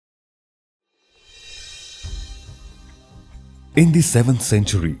In the 7th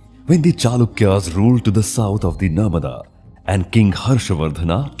century, when the Chalukyas ruled to the south of the Narmada and King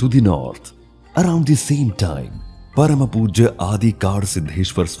Harshavardhana to the north, around the same time, Paramapuja Adi Kaad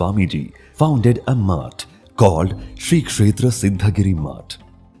Siddeshwar Swamiji founded a math called Shri Kshetra Siddhagiri Math.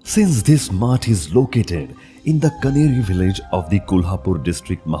 Since this math is located in the Kanneri village of the Kolhapur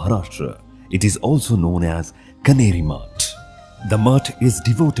district, Maharashtra, it is also known as Kanneri Math. The math is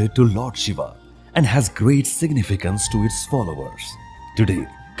devoted to Lord Shiva and has great significance to its followers. Today,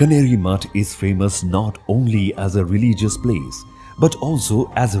 Kanneri Math is famous not only as a religious place but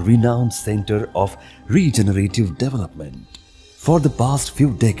also as a renowned center of regenerative development. For the past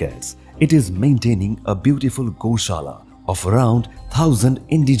few decades, it is maintaining a beautiful Goshala of around 1,000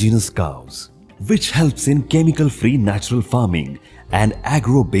 indigenous cows, which helps in chemical-free natural farming and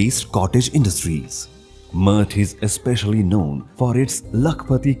agro-based cottage industries. Math is especially known for its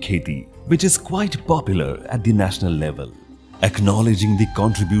Lakhpati Kheti, which is quite popular at the national level. Acknowledging the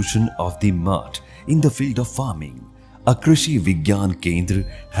contribution of the Math in the field of farming, a Krishi Vigyan Kendra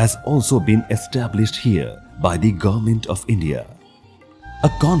has also been established here by the Government of India. A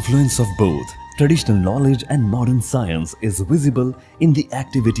confluence of both traditional knowledge and modern science is visible in the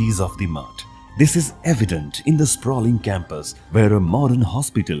activities of the Math. This is evident in the sprawling campus where a modern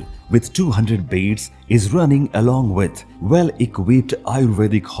hospital with 200 beds is running along with well-equipped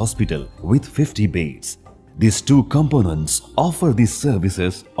Ayurvedic hospital with 50 beds. These two components offer the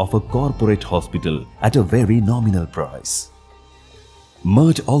services of a corporate hospital at a very nominal price.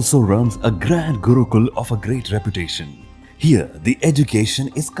 Math also runs a grand Gurukul of a great reputation. Here, the education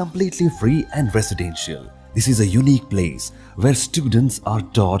is completely free and residential. This is a unique place where students are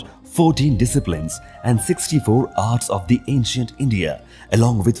taught 14 disciplines and 64 arts of the ancient India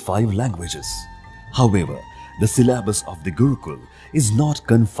along with 5 languages. However, the syllabus of the Gurukul is not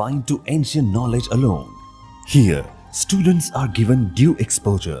confined to ancient knowledge alone. Here, students are given due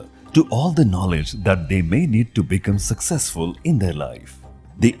exposure to all the knowledge that they may need to become successful in their life.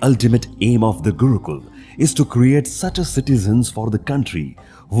 The ultimate aim of the Gurukul is to create such a citizens for the country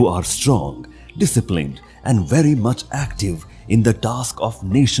who are strong, disciplined and very much active in the task of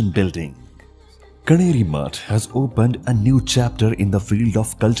nation building. Kanneri Math has opened a new chapter in the field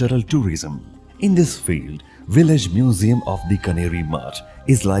of cultural tourism. In this field, Village Museum of the Kanneri Math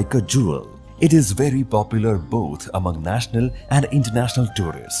is like a jewel. It is very popular both among national and international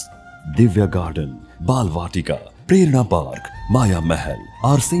tourists. Divya Garden, Balvatika, Prerna Park, Maya Mahal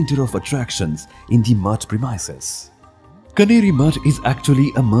are center of attractions in the Math premises. Kanneri Math is actually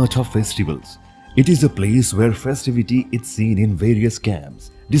a math of festivals. It is a place where festivity is seen in various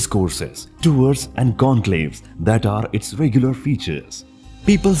camps, discourses, tours and conclaves that are its regular features.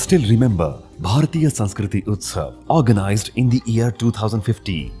 People still remember Bharatiya Sanskriti Utsav organized in the year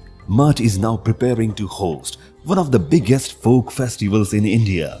 2015. Math is now preparing to host one of the biggest folk festivals in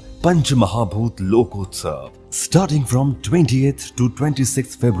India, Panch Mahabhut Lokotsav, starting from 28th to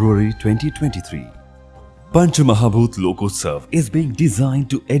 26th February 2023. Panch Mahabhut Lokotsav is being designed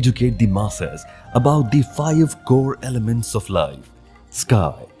to educate the masses about the 5 core elements of life: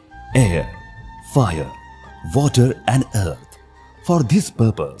 sky, air, fire, water and earth. For this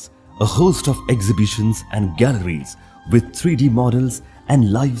purpose, a host of exhibitions and galleries with 3D models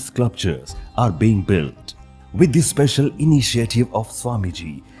and live sculptures are being built. With the special initiative of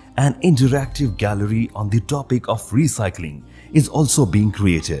Swamiji, an interactive gallery on the topic of recycling is also being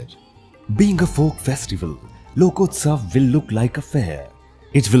created. Being a folk festival, Lokotsav will look like a fair.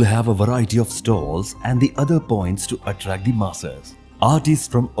 It will have a variety of stalls and the other points to attract the masses. Artists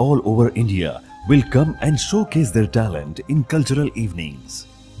from all over India will come and showcase their talent in cultural evenings.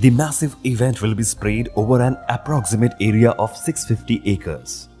 The massive event will be spread over an approximate area of 650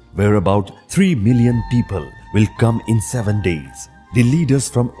 acres, where about 3 million people will come in 7 days. The leaders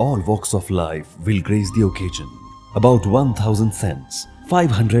from all walks of life will grace the occasion. About 1,000 saints,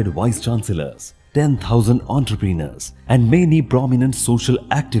 500 vice-chancellors, 10,000 entrepreneurs and many prominent social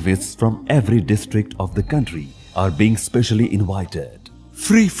activists from every district of the country are being specially invited.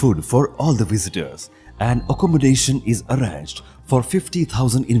 Free food for all the visitors and accommodation is arranged for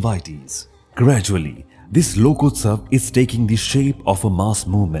 50,000 invitees. Gradually, this Lokotsav is taking the shape of a mass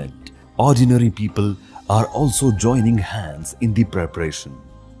movement. Ordinary people are also joining hands in the preparation.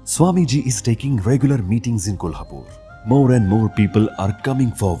 Swamiji is taking regular meetings in Kolhapur. More and more people are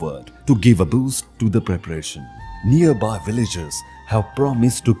coming forward to give a boost to the preparation. Nearby villagers have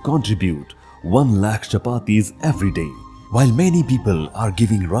promised to contribute 1 lakh chapatis every day, while many people are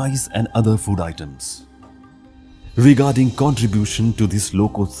giving rice and other food items. Regarding contribution to this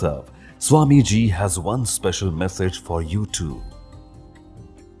Lokotsav, Swamiji has one special message for you too.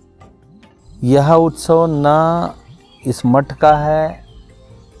 यह उत्सव न इस मठ का है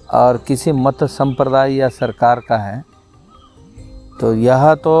और किसी मत संप्रदाय या सरकार का है, तो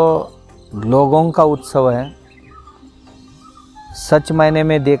यह तो लोगों का उत्सव है। सच मायने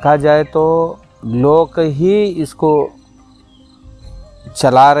में देखा जाए तो लोग ही इसको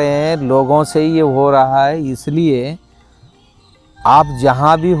चला रहे हैं, लोगों से ही ये हो रहा है। इसलिए आप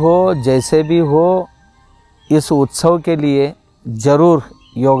जहाँ भी हो, जैसे भी हो, इस उत्सव के लिए ज़रूर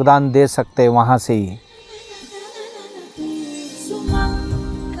योगदान दे सकते हैं वहाँ से ही।